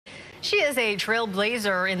She is a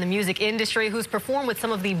trailblazer in the music industry who's performed with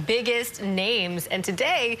some of the biggest names. And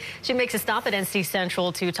today, she makes a stop at NC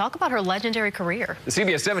Central to talk about her legendary career.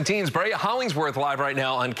 CBS 17's Brea Hollingsworth live right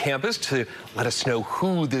now on campus to let us know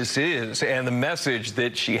who this is and the message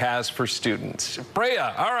that she has for students. Brea,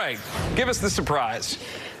 all right, give us the surprise.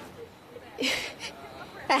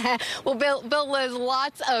 Well, Bill, there's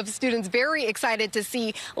lots of students very excited to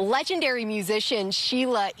see legendary musician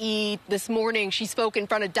Sheila E. This morning. She spoke in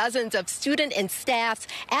front of dozens of student and staffs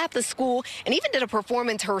at the school and even did a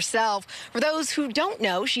performance herself. For those who don't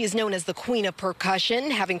know, she is known as the Queen of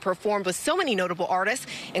Percussion, having performed with so many notable artists,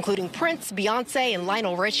 including Prince, Beyonce, and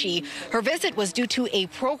Lionel Richie. Her visit was due to a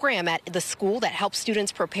program at the school that helps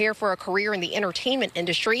students prepare for a career in the entertainment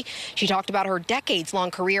industry. She talked about her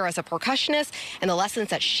decades-long career as a percussionist and the lessons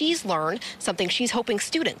that she's learned, something she's hoping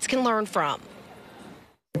students can learn from.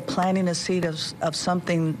 Planting a seed of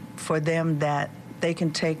something for them that they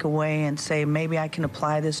can take away and say, maybe I can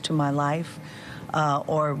apply this to my life,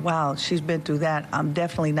 or wow, she's been through that. I'm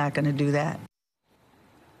definitely not going to do that.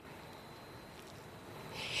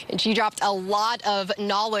 And she dropped a lot of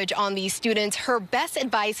knowledge on these students. Her best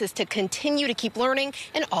advice is to continue to keep learning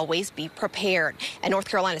and always be prepared. At North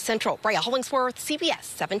Carolina Central, Brea Hollingsworth, CBS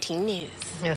 17 News.